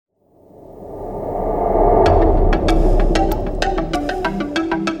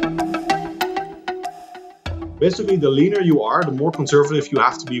Basically, the leaner you are, the more conservative you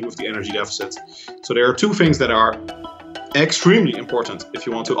have to be with the energy deficit. So there are two things that are extremely important if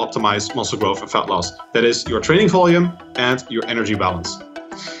you want to optimize muscle growth and fat loss. That is your training volume and your energy balance.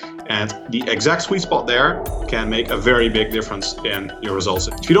 And the exact sweet spot there can make a very big difference in your results.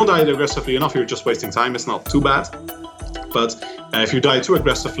 If you don't diet aggressively enough, you're just wasting time. It's not too bad. But if you diet too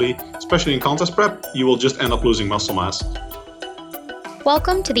aggressively, especially in contest prep, you will just end up losing muscle mass.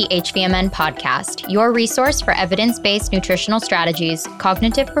 Welcome to the HVMN podcast, your resource for evidence-based nutritional strategies,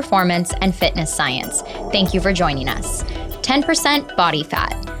 cognitive performance, and fitness science. Thank you for joining us. 10% body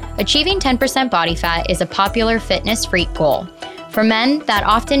fat. Achieving 10% body fat is a popular fitness freak goal. For men, that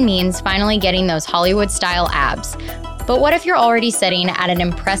often means finally getting those Hollywood-style abs. But what if you're already sitting at an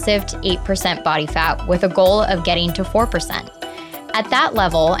impressive 8% body fat with a goal of getting to 4%? At that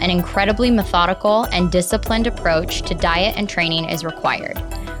level, an incredibly methodical and disciplined approach to diet and training is required.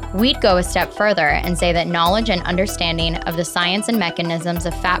 We'd go a step further and say that knowledge and understanding of the science and mechanisms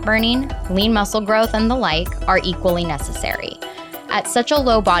of fat burning, lean muscle growth, and the like are equally necessary. At such a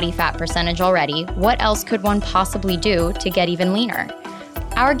low body fat percentage already, what else could one possibly do to get even leaner?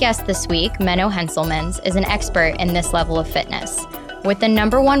 Our guest this week, Menno Henselmans, is an expert in this level of fitness. With the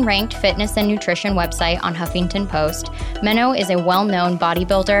 #1 ranked fitness and nutrition website on Huffington Post, Menno is a well-known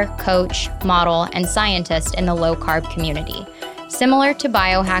bodybuilder, coach, model, and scientist in the low-carb community. Similar to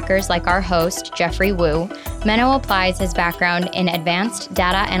biohackers like our host, Jeffrey Wu, Menno applies his background in advanced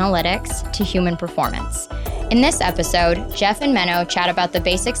data analytics to human performance. In this episode, Jeff and Menno chat about the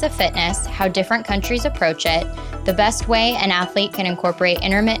basics of fitness, how different countries approach it, the best way an athlete can incorporate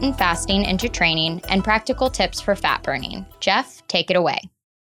intermittent fasting into training, and practical tips for fat burning. Jeff, take it away.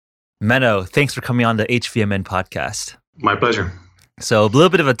 Menno, thanks for coming on the HVMN podcast. My pleasure. So a little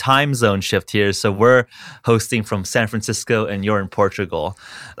bit of a time zone shift here. So we're hosting from San Francisco and you're in Portugal.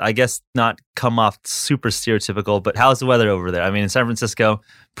 I guess not come off super stereotypical, but how's the weather over there? I mean, in San Francisco,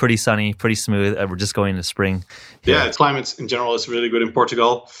 pretty sunny, pretty smooth. We're just going into spring. Yeah, climate in general is really good in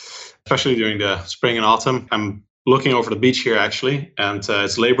Portugal, especially during the spring and autumn. I'm looking over the beach here actually, and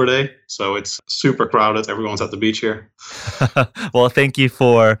it's Labor Day, so it's super crowded. Everyone's at the beach here. Well, thank you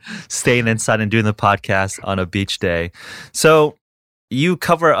for staying inside and doing the podcast on a beach day. So you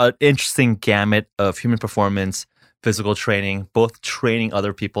cover an interesting gamut of human performance, physical training, both training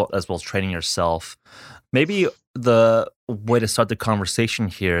other people as well as training yourself. Maybe the way to start the conversation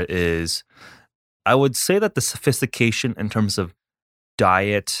here is, I would say that the sophistication in terms of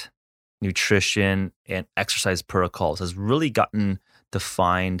diet, nutrition, and exercise protocols has really gotten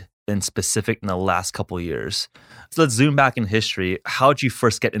defined and specific in the last couple of years. So let's zoom back in history. How did you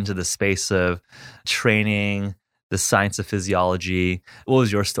first get into the space of training, the science of physiology? What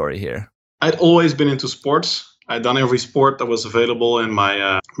was your story here? I'd always been into sports. I'd done every sport that was available in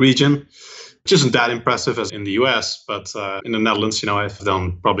my region, which isn't that impressive as in the US, but in the Netherlands, I've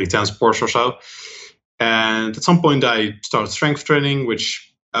done probably 10 sports or so. And at some point I started strength training, which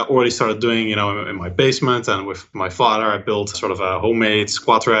I already started doing, in my basement, and with my father, I built sort of a homemade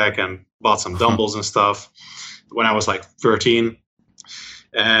squat rack and bought some dumbbells and stuff when I was like 13.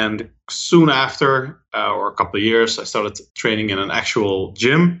 And soon after, or a couple of years, I started training in an actual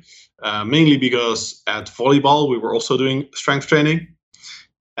gym, mainly because at volleyball, we were also doing strength training.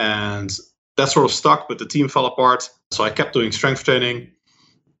 And that sort of stuck, but the team fell apart. So I kept doing strength training,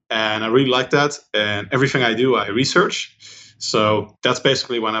 and I really liked that. And everything I do, I research. So that's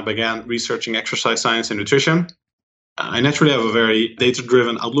basically when I began researching exercise science and nutrition. I naturally have a very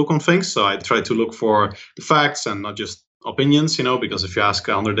data-driven outlook on things. So I try to look for the facts and not just opinions, because if you ask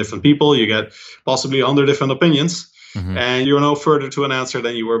 100 different people, you get possibly 100 different opinions, and you're no further to an answer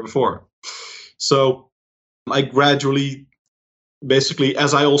than you were before. So I gradually, basically,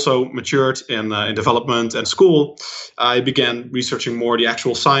 as I also matured in development and school, I began researching more the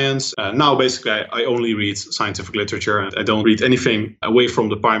actual science. Now, basically, I only read scientific literature, and I don't read anything away from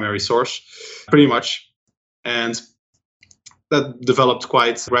the primary source, pretty much. And that developed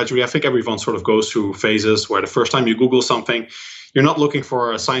quite gradually. I think everyone sort of goes through phases where the first time you Google something, you're not looking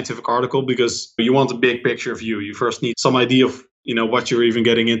for a scientific article because you want a big picture view. You first need some idea of, what you're even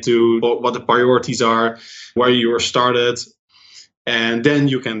getting into, what the priorities are, where you were started. And then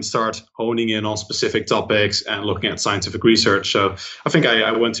you can start honing in on specific topics and looking at scientific research. So I think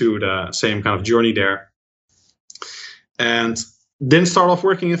I went through the same kind of journey there. And didn't start off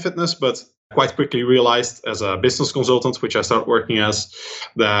working in fitness, but quite quickly realized as a business consultant, which I started working as,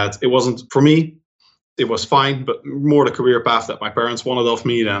 that it wasn't for me. It was fine, but more the career path that my parents wanted of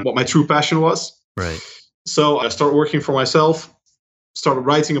me than what my true passion was. Right. So I started working for myself. started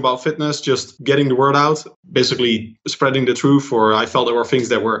writing about fitness, just getting the word out, basically spreading the truth. Or I felt there were things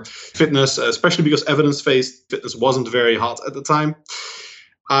that were fitness, especially because evidence-based fitness wasn't very hot at the time.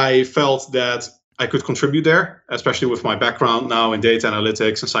 I felt that I could contribute there, especially with my background now in data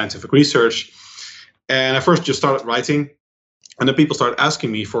analytics and scientific research. And I first just started writing, and then people started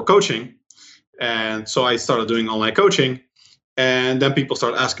asking me for coaching. And so I started doing online coaching. And then people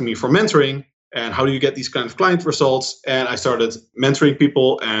started asking me for mentoring. And how do you get these kind of client results? And I started mentoring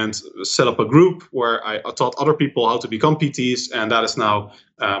people and set up a group where I taught other people how to become PTs. And that is now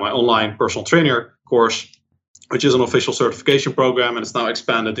my online personal trainer course, which is an official certification program. And it's now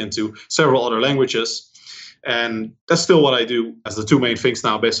expanded into several other languages. And that's still what I do as the two main things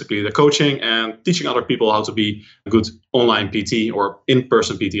now, basically the coaching and teaching other people how to be a good online PT or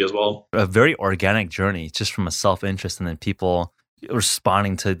in-person PT as well. A very organic journey, just from a self-interest and then people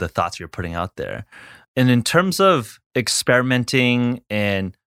responding to the thoughts you're putting out there. And in terms of experimenting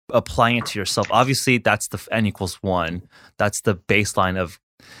and applying it to yourself, obviously that's the N equals 1. That's the baseline of,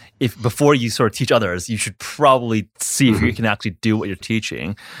 if before you sort of teach others, you should probably see if you can actually do what you're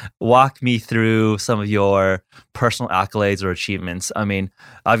teaching. Walk me through some of your personal accolades or achievements. I mean,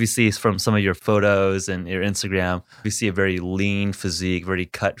 obviously from some of your photos and your Instagram, we see a very lean physique, very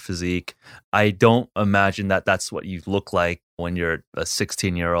cut physique. I don't imagine that that's what you look like when you're a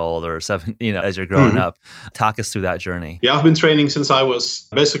 16-year-old or 7, as you're growing up. Talk us through that journey. Yeah, I've been training since I was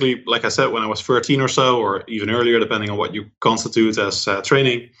basically, like I said, when I was 13 or so, or even earlier, depending on what you constitute as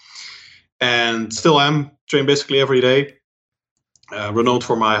training. And still am trained basically every day. Renowned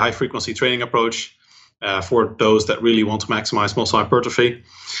for my high frequency training approach for those that really want to maximize muscle hypertrophy.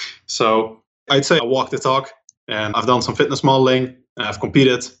 So I'd say I walk the talk, and I've done some fitness modeling. I've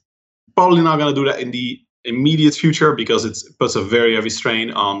competed. Probably not going to do that in the immediate future because it puts a very heavy strain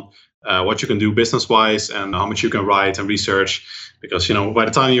on what you can do business-wise and how much you can write and research. Because, by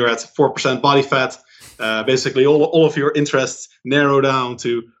the time you're at 4% body fat, basically all of your interests narrow down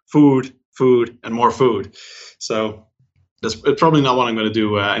to food, and more food. So that's probably not what I'm going to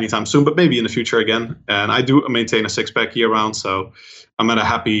do anytime soon, but maybe in the future again. And I do maintain a 6-pack year round. So I'm at a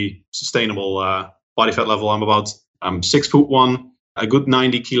happy, sustainable body fat level. I'm 6'1", a good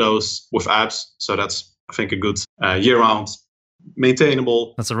 90 kilos with abs. So that's, I think, a good year round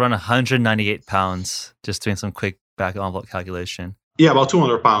maintainable. That's around 198 pounds, just doing some quick back envelope calculation. Yeah, about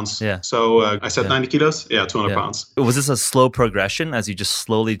 200 pounds. Yeah. So I said 90 kilos. Yeah, 200 pounds. Was this a slow progression as you just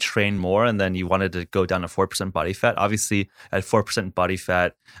slowly trained more and then you wanted to go down to 4% body fat? Obviously, at 4% body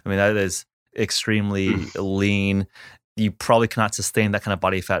fat, I mean, that is extremely lean. You probably cannot sustain that kind of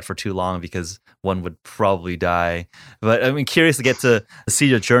body fat for too long because one would probably die. But I'm curious to get to see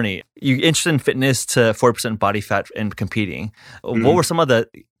your journey. You interested in fitness to 4% body fat and competing. What were some of the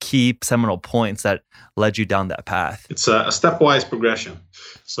key seminal points that led you down that path? It's a stepwise progression.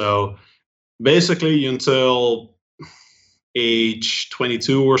 So basically until age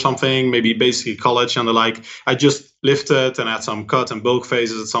 22 or something, maybe basically college and the like, I just lifted and had some cut and bulk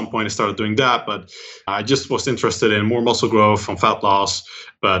phases. At some point I started doing that, but I just was interested in more muscle growth and fat loss,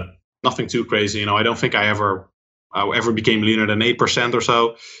 but nothing too crazy. I don't think I ever became leaner than 8% or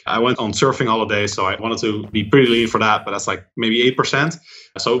so. I went on surfing holidays, so I wanted to be pretty lean for that, but that's like maybe 8%.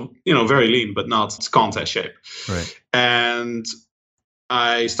 So, very lean, but not contest shape. Right. And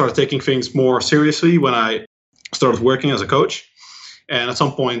I started taking things more seriously when I started working as a coach. And at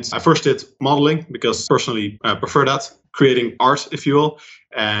some point, I first did modeling because personally I prefer that, creating art, if you will,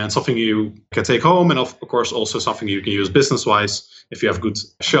 and something you can take home. And of course, also something you can use business-wise. If you have good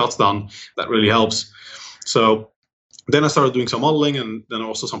shots done, that really helps. So then I started doing some modeling, and then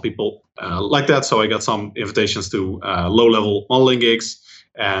also some people like that. So I got some invitations to low-level modeling gigs.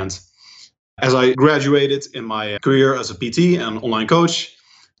 And as I graduated in my career as a PT and online coach,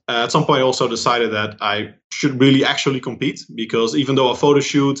 at some point I also decided that I should really actually compete, because even though a photo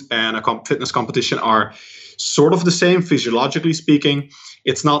shoot and a fitness competition are sort of the same, physiologically speaking,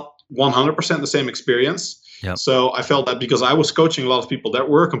 it's not 100% the same experience. Yep. So I felt that because I was coaching a lot of people that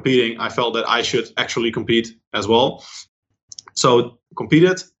were competing, I felt that I should actually compete as well. So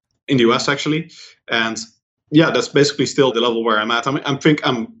competed in the US actually. And yeah, that's basically still the level where I'm at. I think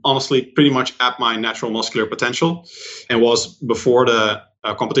I'm honestly pretty much at my natural muscular potential and was before the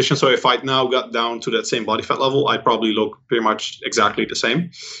competition. So if I now got down to that same body fat level, I'd probably look pretty much exactly the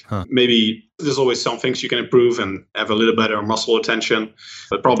same. Maybe there's always some things you can improve and have a little better muscle retention,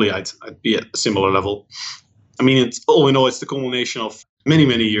 but probably I'd be at a similar level. I mean, it's all in all, it's the culmination of many,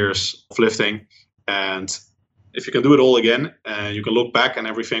 many years of lifting. And if you can do it all again, and you can look back and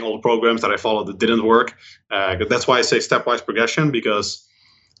everything, all the programs that I followed that didn't work. That's why I say stepwise progression, because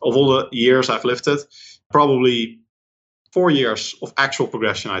of all the years I've lifted, probably 4 years of actual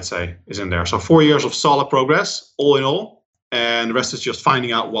progression, I'd say, is in there. So 4 years of solid progress, all in all, and the rest is just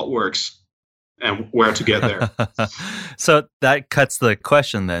finding out what works and where to get there. So that cuts the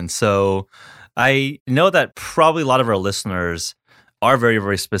question then. So I know that probably a lot of our listeners are very,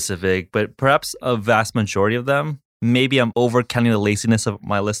 very specific, but perhaps a vast majority of them, maybe I'm overcounting the laziness of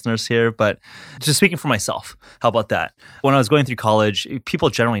my listeners here, but just speaking for myself, how about that? When I was going through college, people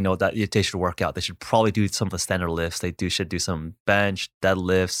generally know that they should work out. They should probably do some of the standard lifts. They should do some bench,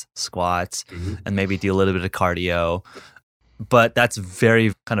 deadlifts, squats, and maybe do a little bit of cardio. But that's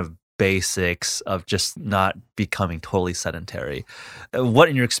very kind of basics of just not becoming totally sedentary. What,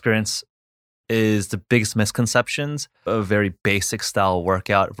 in your experience, is the biggest misconceptions of a very basic style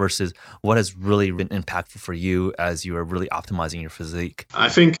workout versus what has really been impactful for you as you are really optimizing your physique? I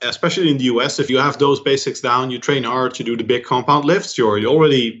think, especially in the US, if you have those basics down, you train hard, you do the big compound lifts, you're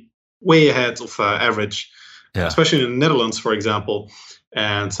already way ahead of average, especially in the Netherlands, for example.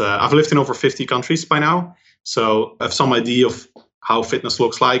 And I've lived in over 50 countries by now, so I have some idea of how fitness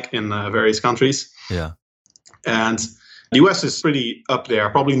looks like in various countries. Yeah. And the US is pretty up there.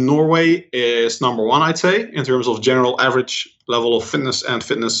 Probably Norway is number one, I'd say, in terms of general average level of fitness and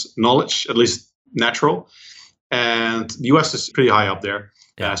fitness knowledge, at least natural. And the US is pretty high up there,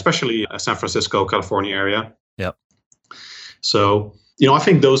 especially San Francisco, California area. Yep. So, I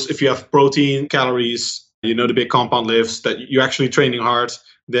think those, if you have protein, calories, the big compound lifts, that you're actually training hard,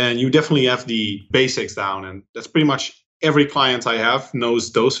 then you definitely have the basics down. And that's pretty much every client I have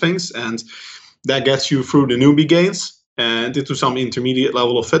knows those things. And that gets you through the newbie gains and into some intermediate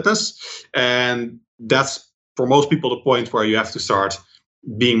level of fitness. And that's, for most people, the point where you have to start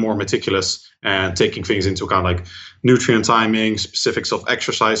being more meticulous and taking things into account, like nutrient timing, specifics of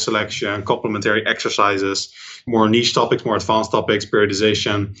exercise selection, complementary exercises, more niche topics, more advanced topics,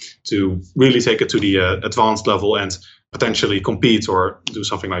 periodization, to really take it to the advanced level and potentially compete or do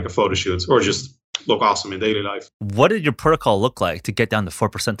something like a photo shoot or just look awesome in daily life. What did your protocol look like to get down to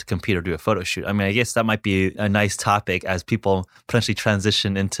 4% to compete or do a photo shoot? I mean, I guess that might be a nice topic as people potentially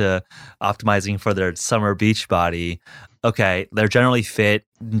transition into optimizing for their summer beach body. Okay, they're generally fit,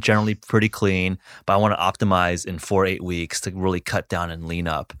 generally pretty clean, but I want to optimize in 4-8 weeks to really cut down and lean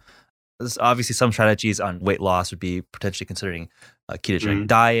up. There's obviously some strategies on weight loss would be potentially considering a ketogenic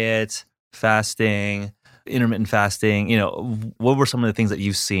diet, fasting, intermittent fasting. What were some of the things that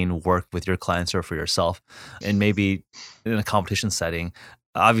you've seen work with your clients or for yourself, and maybe in a competition setting?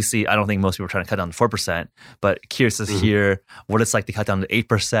 Obviously, I don't think most people are trying to cut down to 4%, but curious to hear what it's like to cut down to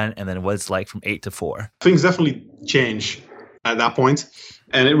 8% and then what it's like from 8 to 4. Things definitely change at that point.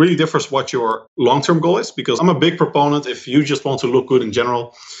 And it really differs what your long-term goal is, because I'm a big proponent, if you just want to look good in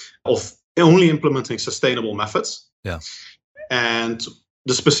general, of only implementing sustainable methods. Yeah. And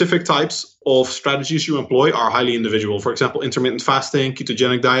the specific types of strategies you employ are highly individual. For example, intermittent fasting,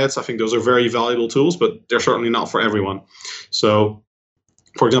 ketogenic diets, I think those are very valuable tools, but they're certainly not for everyone. So,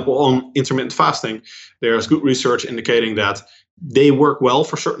 for example, on intermittent fasting, there's good research indicating that they work well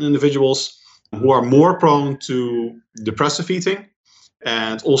for certain individuals who are more prone to depressive eating,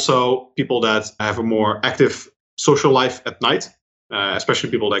 and also people that have a more active social life at night. Especially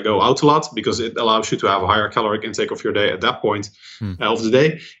people that go out a lot, because it allows you to have a higher caloric intake of your day at that point of the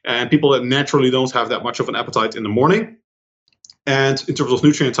day. And people that naturally don't have that much of an appetite in the morning. And in terms of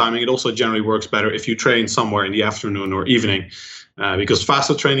nutrient timing, it also generally works better if you train somewhere in the afternoon or evening, because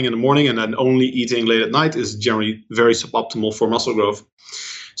fasted training in the morning and then only eating late at night is generally very suboptimal for muscle growth.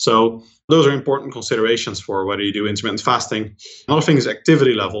 So those are important considerations for whether you do intermittent fasting. Another thing is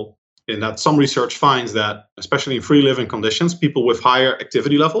activity level. In that some research finds that, especially in free living conditions, people with higher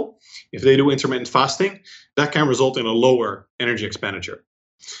activity level, if they do intermittent fasting, that can result in a lower energy expenditure.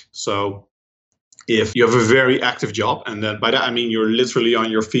 So if you have a very active job, and then by that I mean you're literally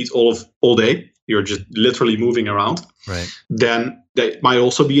on your feet all day, you're just literally moving around, right? Then that might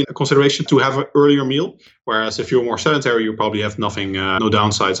also be a consideration to have an earlier meal. Whereas if you're more sedentary, you probably have nothing, no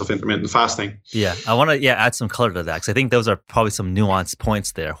downsides of intermittent fasting. Yeah, I want to add some color to that, because I think those are probably some nuanced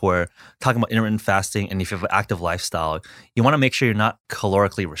points there where talking about intermittent fasting, and if you have an active lifestyle, you want to make sure you're not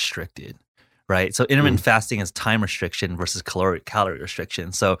calorically restricted. Right. So intermittent fasting is time restriction versus calorie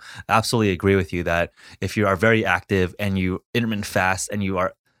restriction. So absolutely agree with you that if you are very active and you intermittent fast and you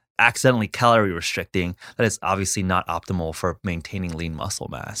are accidentally calorie restricting, that is obviously not optimal for maintaining lean muscle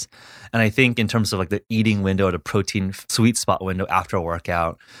mass. And I think in terms of like the eating window, the protein sweet spot window after a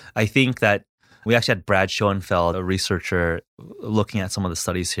workout, I think that we actually had Brad Schoenfeld, a researcher, looking at some of the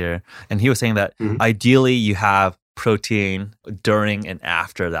studies here. And he was saying that ideally you have protein during and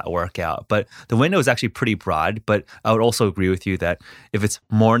after that workout. But the window is actually pretty broad. But I would also agree with you that if it's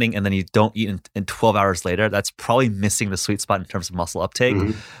morning and then you don't eat in 12 hours later, that's probably missing the sweet spot in terms of muscle uptake.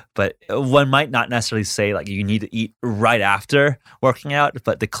 But one might not necessarily say like you need to eat right after working out,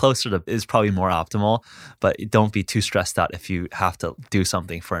 but the closer to is probably more optimal. But don't be too stressed out if you have to do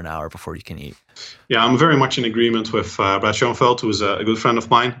something for an hour before you can eat. Yeah, I'm very much in agreement with Brad Schoenfeld, who is a good friend of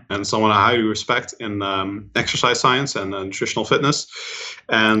mine and someone I highly respect in exercise science and nutritional fitness.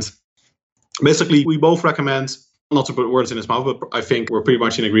 And basically, we both recommend, not to put words in his mouth, but I think we're pretty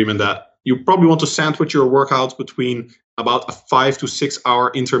much in agreement that you probably want to sandwich your workouts between about a 5 to 6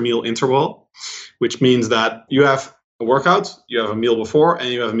 hour intermeal interval, which means that you have a workout, you have a meal before, and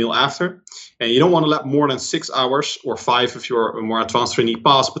you have a meal after. And you don't want to let more than 6 hours or 5 if you're a more advanced trainee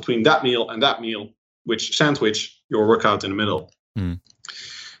pass between that meal and that meal, which sandwich your workout in the middle.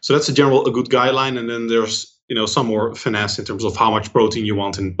 So that's a good guideline. And then there's some more finesse in terms of how much protein you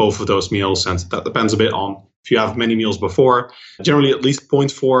want in both of those meals. And that depends a bit on if you have many meals before. Generally at least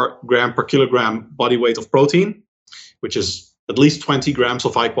 0.4 gram per kilogram body weight of protein, which is at least 20 grams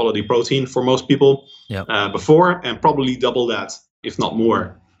of high quality protein for most people before, and probably double that, if not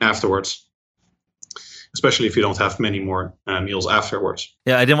more, afterwards. Especially if you don't have many more meals afterwards.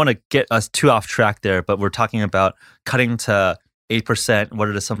 Yeah, I didn't want to get us too off track there, but we're talking about cutting to 8%. What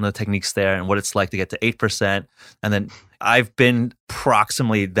are some of the techniques there and what it's like to get to 8%? And then I've been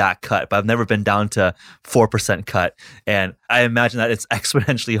approximately that cut, but I've never been down to 4% cut. And I imagine that it's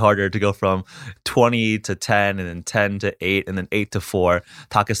exponentially harder to go from 20 to 10 and then 10 to 8 and then 8 to 4.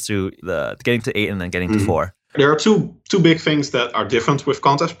 Talk us through the getting to 8 and then getting to 4. There are two big things that are different with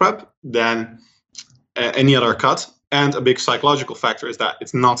contest prep than any other cut. And a big psychological factor is that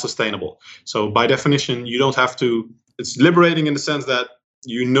it's not sustainable. So by definition, you don't have to, it's liberating in the sense that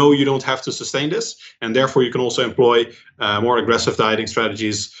you don't have to sustain this. And therefore you can also employ more aggressive dieting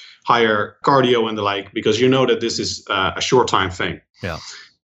strategies, higher cardio and the like, because you know that this is a short time thing. Yeah.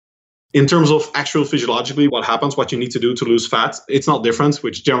 In terms of actual physiologically, what happens, what you need to do to lose fat, it's not different,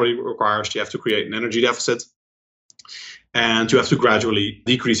 which generally requires you have to create an energy deficit. And you have to gradually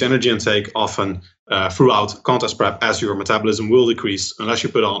decrease energy intake, often throughout contest prep, as your metabolism will decrease unless you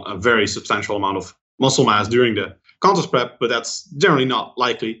put on a very substantial amount of muscle mass during the contest prep, but that's generally not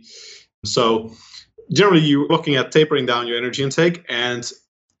likely. So generally, you're looking at tapering down your energy intake, and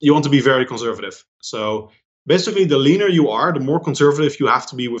you want to be very conservative. So basically, the leaner you are, the more conservative you have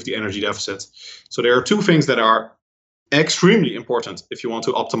to be with the energy deficit. So there are two things that are extremely important if you want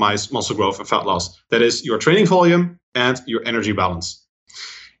to optimize muscle growth and fat loss. That is your training volume and your energy balance.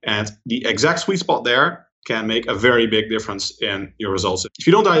 And the exact sweet spot there can make a very big difference in your results. If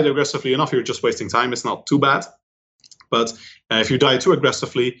you don't diet aggressively enough, you're just wasting time. It's not too bad. But if you diet too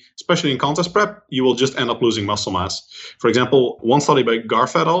aggressively, especially in contest prep, you will just end up losing muscle mass. For example, one study by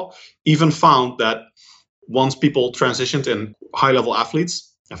Garf et al. Even found that once people transitioned in high-level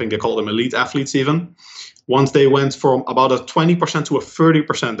athletes, I think they call them elite athletes even, once they went from about a 20% to a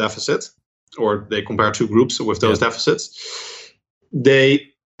 30% deficit, or they compare two groups with those deficits, they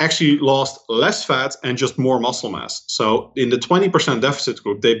actually lost less fat and just more muscle mass. So in the 20% deficit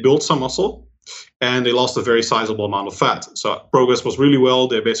group, they built some muscle and they lost a very sizable amount of fat. So progress was really well.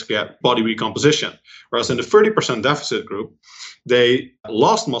 They basically had body recomposition. Whereas in the 30% deficit group, they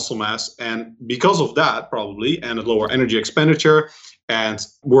lost muscle mass. And because of that, probably, and a lower energy expenditure and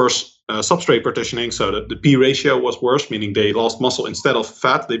worse substrate partitioning, so the P ratio was worse, meaning they lost muscle instead of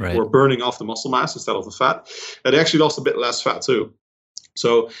fat. They were burning off the muscle mass instead of the fat. And they actually lost a bit less fat too.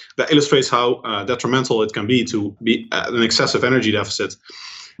 So that illustrates how detrimental it can be to be at an excessive energy deficit.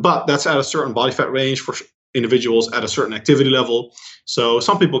 But that's at a certain body fat range for individuals at a certain activity level. So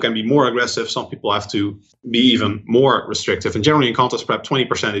some people can be more aggressive. Some people have to be even more restrictive. And generally in contest prep,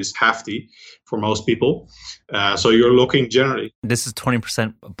 20% is hefty for most people. So you're looking generally. This is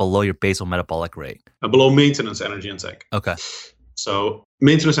 20% below your basal metabolic rate. Below maintenance energy intake. Okay. So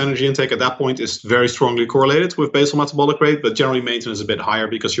maintenance energy intake at that point is very strongly correlated with basal metabolic rate, but generally maintenance is a bit higher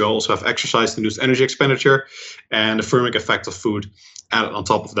because you also have exercise-induced energy expenditure and the thermic effect of food added on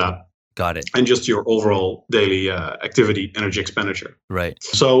top of that. Got it. And just your overall daily activity energy expenditure. Right.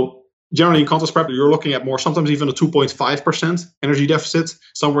 So generally in contest prep, you're looking at more, sometimes even a 2.5% energy deficit,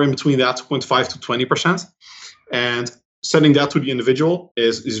 somewhere in between that, 2.5 to 20%. And setting that to the individual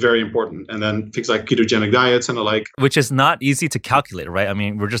is very important. And then things like ketogenic diets and the like. Which is not easy to calculate, right? I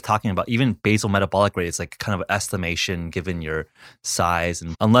mean, we're just talking about even basal metabolic rate. It's like kind of an estimation given your size.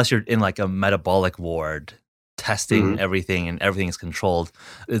 And unless you're in like a metabolic ward, testing everything and everything is controlled,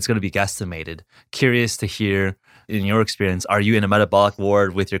 it's going to be guesstimated. Curious to hear in your experience, are you in a metabolic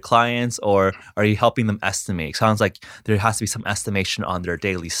ward with your clients, or are you helping them estimate? Sounds like there has to be some estimation on their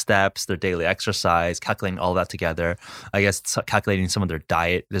daily steps, their daily exercise, calculating all that together. I guess calculating some of their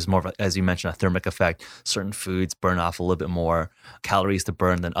diet. There's more of, as you mentioned, a thermic effect. Certain foods burn off a little bit more calories to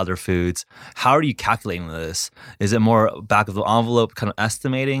burn than other foods. How are you calculating this? Is it more back of the envelope kind of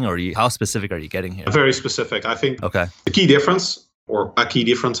estimating, or how specific are you getting here? Very specific. I think Okay. the key difference, or a key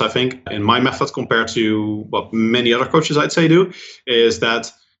difference, I think, in my method compared to what many other coaches I'd say do, is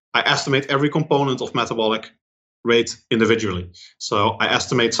that I estimate every component of metabolic rate individually. So I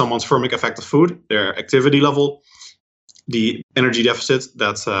estimate someone's thermic effect of food, their activity level, the energy deficit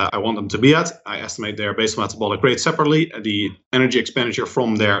that I want them to be at. I estimate their basal metabolic rate separately, the energy expenditure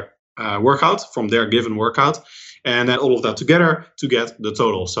from their workout, from their given workout, and then all of that together to get the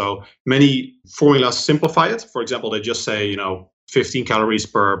total. So many formulas simplify it. For example, they just say, 15 calories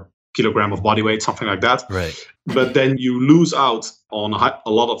per kilogram of body weight, something like that. Right. But then you lose out on a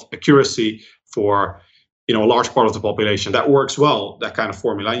lot of accuracy for a large part of the population. That works well, that kind of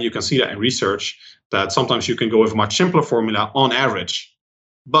formula. And you can see that in research, that sometimes you can go with a much simpler formula on average.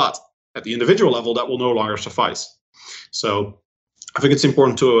 But at the individual level, that will no longer suffice. So I think it's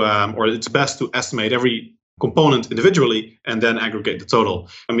important to, or it's best to estimate every component individually and then aggregate the total.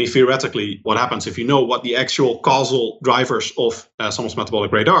 I mean, theoretically, what happens if you know what the actual causal drivers of someone's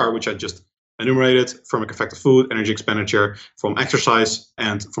metabolic rate are, which I just enumerated: thermic effect of food, energy expenditure from exercise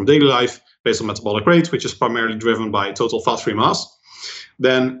and from daily life, basal metabolic rate, which is primarily driven by total fat-free mass.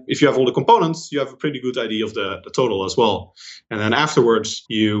 Then if you have all the components, you have a pretty good idea of the total as well. And then afterwards,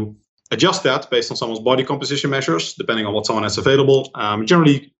 you adjust that based on someone's body composition measures, depending on what someone has available.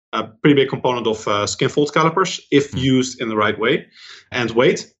 Generally, a pretty big component of skin fold calipers, if used in the right way, and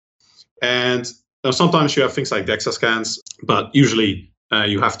weight. And sometimes you have things like DEXA scans, but usually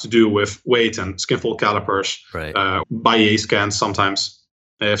you have to do with weight and skin fold calipers, Right. BAE scans sometimes,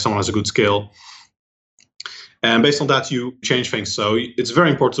 if someone has a good scale. And based on that, you change things. So it's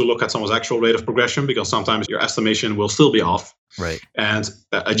very important to look at someone's actual rate of progression, because sometimes your estimation will still be off. Right. And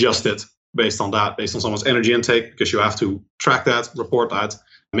adjust it based on that, based on someone's energy intake, because you have to track that, report that.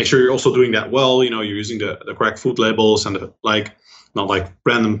 Make sure you're also doing that well. You're using the correct food labels and not like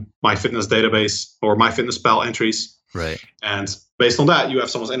random MyFitnessDatabase or MyFitnessPal entries. Right. And based on that, you have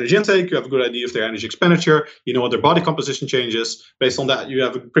someone's energy intake. You have a good idea of their energy expenditure. You know what their body composition changes. Based on that, you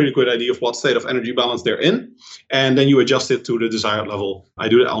have a pretty good idea of what state of energy balance they're in. And then you adjust it to the desired level. I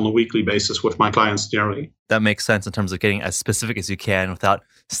do that on a weekly basis with my clients generally. That makes sense in terms of getting as specific as you can without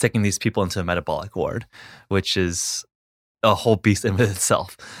sticking these people into a metabolic ward, which is a whole beast in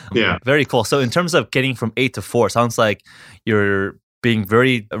itself. Yeah. Very cool. So in terms of getting from 8 to 4, sounds like you're being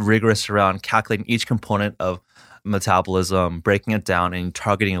very rigorous around calculating each component of metabolism, breaking it down, and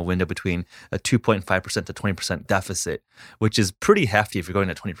targeting a window between a 2.5% to 20% deficit, which is pretty hefty if you're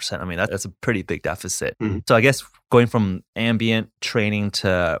going at 20%. I mean, that's a pretty big deficit. Mm-hmm. So I guess going from ambient training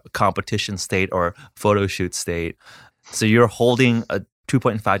to competition state or photo shoot state, so you're holding a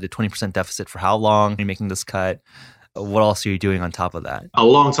 2.5 to 20% deficit for how long? Are you making this cut? What else are you doing on top of that? A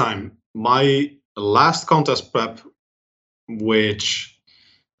long time. My last contest prep, which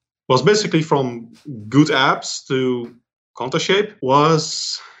was basically from good abs to contest shape,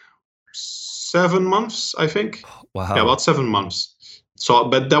 was 7 months, I think. Wow. Yeah, about 7 months. So,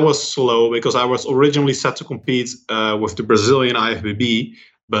 but that was slow because I was originally set to compete with the Brazilian IFBB,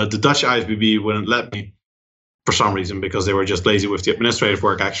 but the Dutch IFBB wouldn't let me for some reason, because they were just lazy with the administrative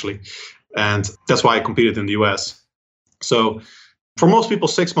work, actually. And that's why I competed in the US. So for most people,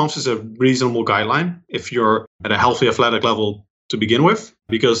 6 months is a reasonable guideline if you're at a healthy athletic level to begin with,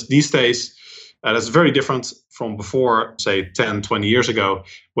 because these days that's very different from before, say 10, 20 years ago,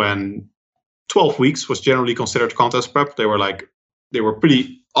 when 12 weeks was generally considered contest prep. They were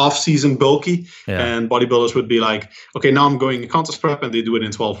pretty off-season bulky, and bodybuilders would be like, okay, now I'm going contest prep, and they do it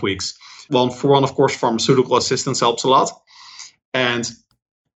in 12 weeks. Well, for one, of course, pharmaceutical assistance helps a lot. And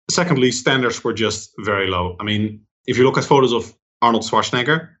secondly, standards were just very low. I mean, if you look at photos of Arnold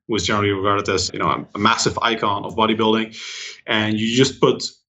Schwarzenegger, who is generally regarded as a massive icon of bodybuilding, and you just put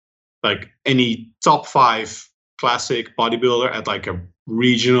like any top 5 classic bodybuilder at like a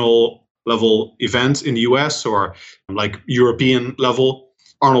regional level event in the US or like European level,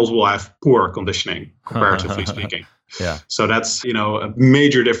 Arnold will have poor conditioning, comparatively speaking. Yeah. So that's, a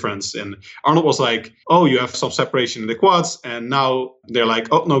major difference. And Arnold was like, oh, you have some separation in the quads. And now they're like,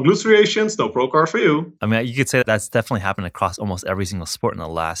 oh, no glute striations, no pro card for you. I mean, you could say that's definitely happened across almost every single sport in the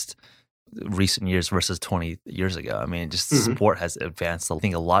last recent years versus 20 years ago. I mean, just Mhm. sport has advanced, I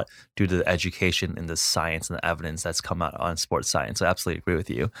think, a lot due to the education and the science and the evidence that's come out on sports science. I absolutely agree with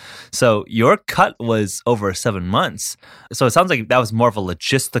you. So your cut was over 7 months. So it sounds like that was more of a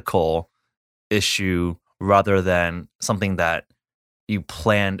logistical issue rather than something that you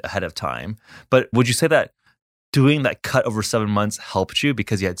planned ahead of time. But would you say that doing that cut over 7 months helped you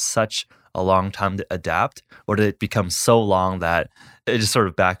because you had such a long time to adapt, or did it become so long that it just sort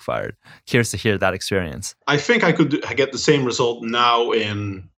of backfired? Curious to hear that experience. I think I could get the same result now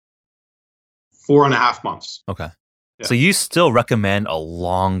in 4.5 months. Okay. Yeah. So you still recommend a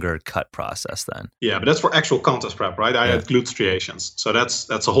longer cut process then? Yeah, but that's for actual contest prep, right? I had glute striations. So that's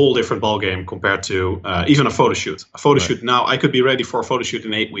a whole different ballgame compared to even a photo shoot. A photo shoot now, I could be ready for a photo shoot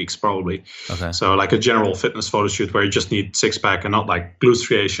in 8 weeks probably. Okay. So like a general fitness photo shoot where you just need six pack and not like glute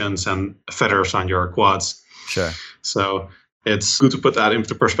striations and feathers on your quads. Sure. So it's good to put that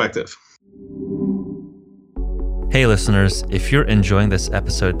into perspective. Hey listeners, if you're enjoying this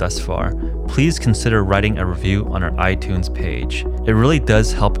episode thus far, please consider writing a review on our iTunes page. It really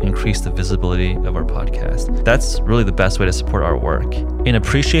does help increase the visibility of our podcast. That's really the best way to support our work. In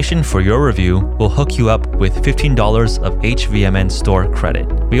appreciation for your review, we'll hook you up with $15 of HVMN store credit.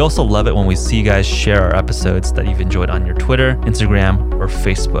 We also love it when we see you guys share our episodes that you've enjoyed on your Twitter, Instagram, or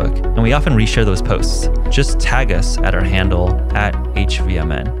Facebook. And we often reshare those posts. Just tag us at our handle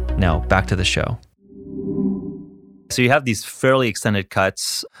 @HVMN. Now back to the show. So you have these fairly extended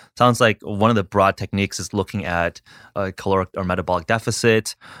cuts. Sounds like one of the broad techniques is looking at a caloric or metabolic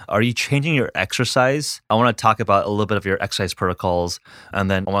deficit. Are you changing your exercise? I want to talk about a little bit of your exercise protocols, and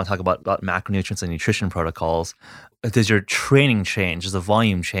then I want to talk about macronutrients and nutrition protocols. Does your training change? Does the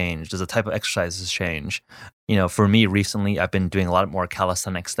volume change? Does the type of exercises change? You know, for me recently, I've been doing a lot more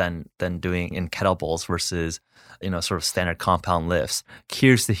calisthenics than doing in kettlebells versus, sort of standard compound lifts.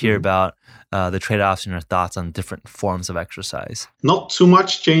 Curious to hear about the trade-offs and your thoughts on different forms of exercise. Not too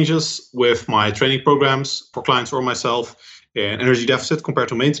much changes with my training programs for clients or myself in energy deficit compared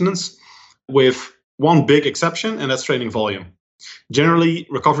to maintenance, with one big exception, and that's training volume. Generally,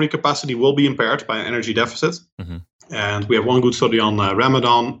 recovery capacity will be impaired by an energy deficit. Mm-hmm. And we have one good study on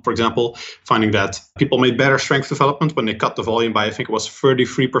Ramadan, for example, finding that people made better strength development when they cut the volume by, I think it was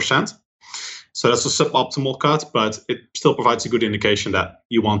 33%. So that's a suboptimal cut, but it still provides a good indication that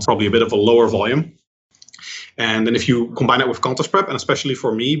you want probably a bit of a lower volume. And then if you combine it with contest prep, and especially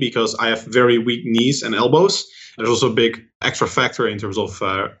for me, because I have very weak knees and elbows, there's also a big extra factor in terms of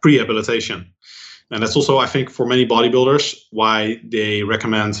prehabilitation. And that's also, I think, for many bodybuilders, why they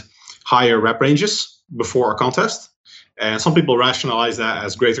recommend higher rep ranges before a contest. And some people rationalize that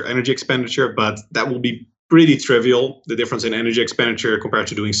as greater energy expenditure, but that will be pretty trivial. The difference in energy expenditure compared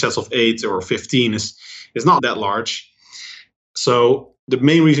to doing sets of 8 or 15 is not that large. So the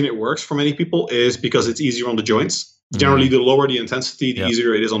main reason it works for many people is because it's easier on the joints. Generally, the lower the intensity, the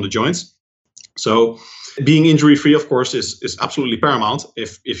easier it is on the joints. So being injury-free, of course, is absolutely paramount.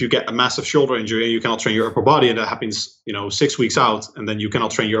 If you get a massive shoulder injury and you cannot train your upper body, and that happens, 6 weeks out, and then you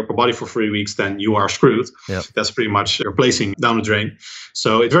cannot train your upper body for 3 weeks, then you are screwed. Yep. That's pretty much replacing down the drain.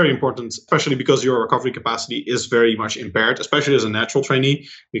 So it's very important, especially because your recovery capacity is very much impaired, especially as a natural trainee,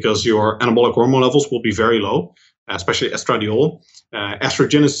 because your anabolic hormone levels will be very low, especially estradiol.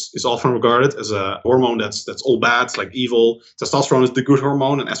 Estrogen is often regarded as a hormone that's all bad. It's like evil. Testosterone is the good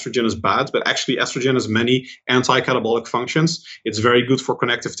hormone and estrogen is bad. But actually, estrogen has many anti-catabolic functions. It's very good for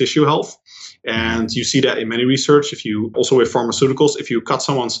connective tissue health. And you see that in many research. Also with pharmaceuticals, if you cut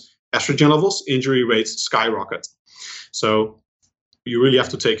someone's estrogen levels, injury rates skyrocket. So you really have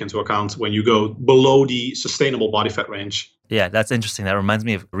to take into account when you go below the sustainable body fat range. Yeah, that's interesting. That reminds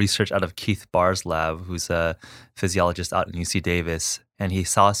me of research out of Keith Barr's lab, who's a physiologist out in UC Davis. And he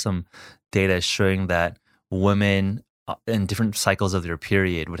saw some data showing that women in different cycles of their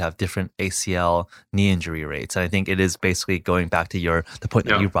period would have different ACL knee injury rates. And I think it is basically going back to the point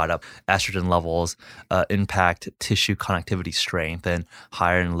that you brought up. Estrogen levels impact tissue connectivity strength, and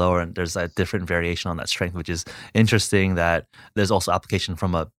higher and lower. And there's a different variation on that strength, which is interesting that there's also application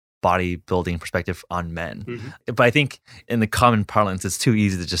from a bodybuilding perspective on men. Mm-hmm. But I think in the common parlance, it's too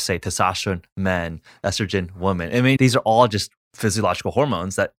easy to just say testosterone, men, estrogen, women. I mean, these are all just physiological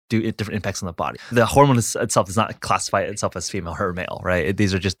hormones that do different impacts on the body. The hormone itself does not classify itself as female or male, right?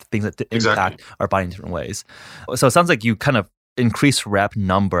 These are just things that impact our body in different ways. So it sounds like you kind of increase rep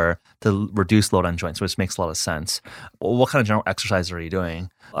number to reduce load on joints, which makes a lot of sense. What kind of general exercise are you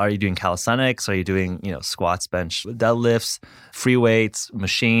doing? Are you doing calisthenics? Are you doing, squats, bench, deadlifts, free weights,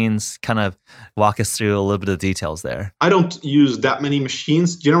 machines? Kind of walk us through a little bit of details there. I don't use that many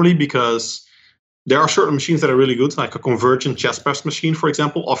machines generally because There are certain machines that are really good, like a convergent chest press machine, for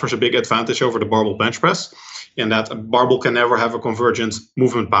example, offers a big advantage over the barbell bench press in that a barbell can never have a convergent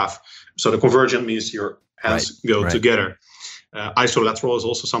movement path. So the convergent means your hands go together. Isolateral is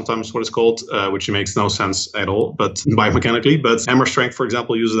also sometimes what it's called, which makes no sense at all, but biomechanically. But hammer strength, for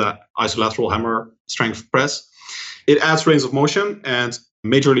example, uses that isolateral hammer strength press. It adds range of motion and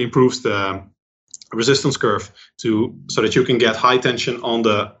majorly improves the resistance curve so that you can get high tension on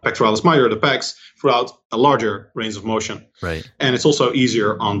the pectoralis major, the pecs, throughout a larger range of motion. Right. And it's also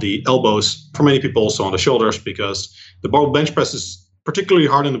easier on the elbows, for many people also on the shoulders, because the barbell bench press is particularly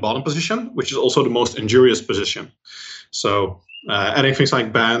hard in the bottom position, which is also the most injurious position. So adding things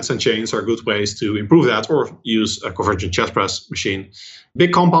like bands and chains are good ways to improve that, or use a convergent chest press machine.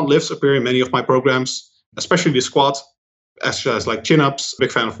 Big compound lifts appear in many of my programs, especially the squat. Exercise like chin-ups,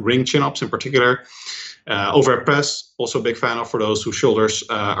 big fan of ring chin-ups in particular. Overhead press, also a big fan of for those whose shoulders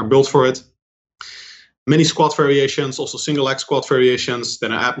are built for it. Many squat variations, also single leg squat variations.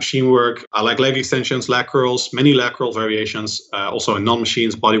 Then I add machine work. I like leg extensions, leg curls, many leg curl variations, also in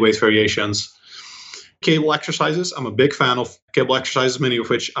non-machines, body weight variations. Cable exercises. I'm a big fan of cable exercises, many of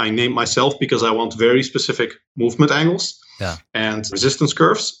which I named myself because I want very specific movement angles and resistance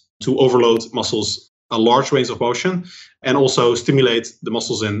curves to overload muscles a large range of motion and also stimulate the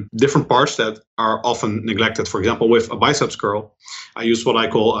muscles in different parts that are often neglected. For example, with a biceps curl, I use what I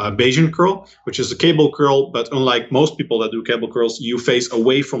call a Bayesian curl, which is a cable curl, but unlike most people that do cable curls, you face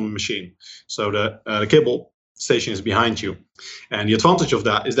away from the machine. So the cable station is behind you. And the advantage of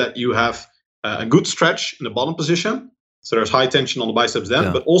that is that you have a good stretch in the bottom position. So there's high tension on the biceps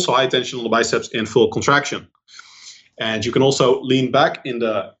then, but also high tension on the biceps in full contraction. And you can also lean back in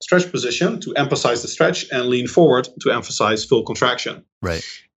the stretch position to emphasize the stretch and lean forward to emphasize full contraction. Right.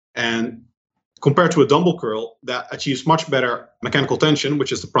 And compared to a dumbbell curl, that achieves much better mechanical tension,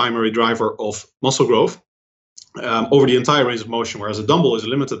 which is the primary driver of muscle growth, over the entire range of motion, whereas a dumbbell is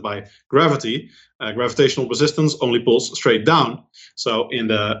limited by gravity. Gravitational resistance only pulls straight down. So in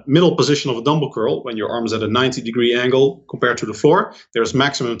the middle position of a dumbbell curl, when your arm is at a 90-degree angle compared to the floor, there's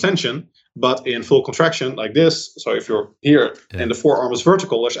maximum tension. But in full contraction like this, so if you're here and the forearm is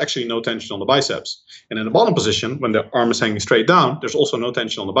vertical, there's actually no tension on the biceps. And in the bottom position, when the arm is hanging straight down, there's also no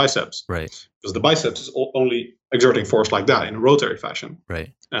tension on the biceps. Right. Because the biceps is only exerting force like that in a rotary fashion.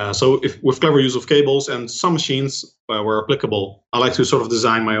 Right. So with clever use of cables and some machines where applicable, I like to sort of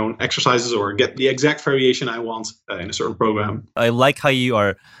design my own exercises or get the exact variation I want in a certain program. I like how you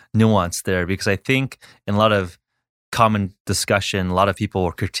are nuanced there, because I think in a lot of common discussion, a lot of people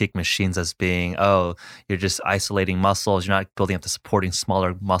will critique machines as being, oh, you're just isolating muscles, you're not building up the supporting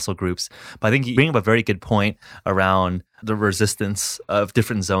smaller muscle groups. But I think you bring up a very good point around the resistance of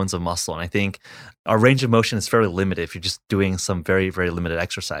different zones of muscle. And I think our range of motion is fairly limited if you're just doing some very, very limited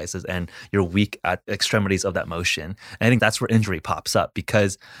exercises and you're weak at extremities of that motion. And I think that's where injury pops up,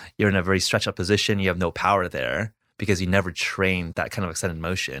 because you're in a very stretched out position, you have no power there, because you never trained that kind of extended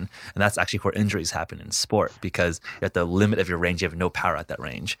motion. And that's actually where injuries happen in sport, because you're at the limit of your range, you have no power at that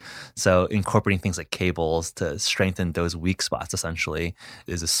range. So incorporating things like cables to strengthen those weak spots essentially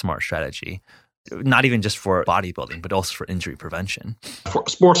is a smart strategy. Not even just for bodybuilding, but also for injury prevention. For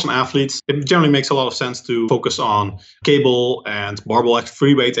sports and athletes, it generally makes a lot of sense to focus on cable and barbell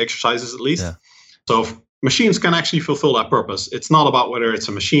free weight exercises at least. Yeah. So machines can actually fulfill that purpose. It's not about whether it's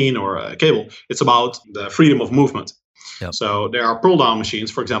a machine or a cable. It's about the freedom of movement. Yep. So there are pull-down machines,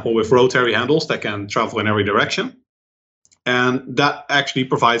 for example, with rotary handles that can travel in every direction. And that actually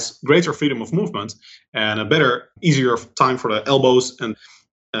provides greater freedom of movement and a better, easier time for the elbows and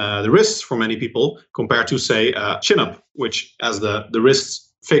the wrists for many people compared to, say, a chin-up, which has the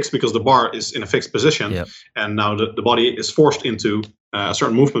wrists fixed because the bar is in a fixed position. Yep. And now the body is forced into a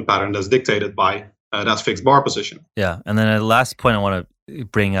certain movement pattern that's dictated by that fixed bar position. Yeah. And then the last point I want to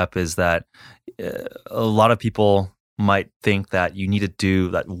bring up is that a lot of people might think that you need to do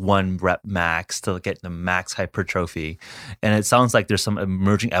that 1 rep max to get the max hypertrophy. And it sounds like there's some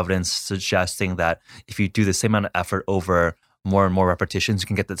emerging evidence suggesting that if you do the same amount of effort over more and more repetitions, you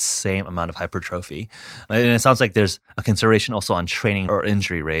can get the same amount of hypertrophy. And it sounds like there's a consideration also on training or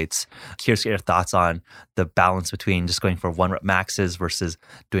injury rates. Curious to get your thoughts on the balance between just going for 1 rep maxes versus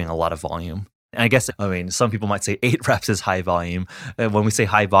doing a lot of volume. And I guess, some people might say 8 reps is high volume. When we say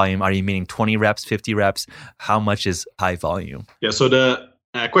high volume, are you meaning 20 reps, 50 reps? How much is high volume? Yeah, so the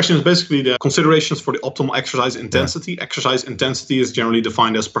question is basically the considerations for the optimal exercise intensity. Yeah. Exercise intensity is generally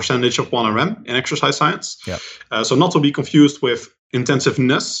defined as percentage of 1 RM in exercise science. Yeah. So not to be confused with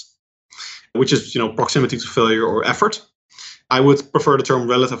intensiveness, which is proximity to failure or effort. I would prefer the term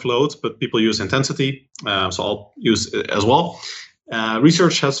relative load, but people use intensity, so I'll use it as well.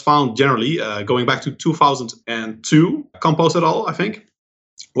 Research has found generally, going back to 2002, Campos et al., I think,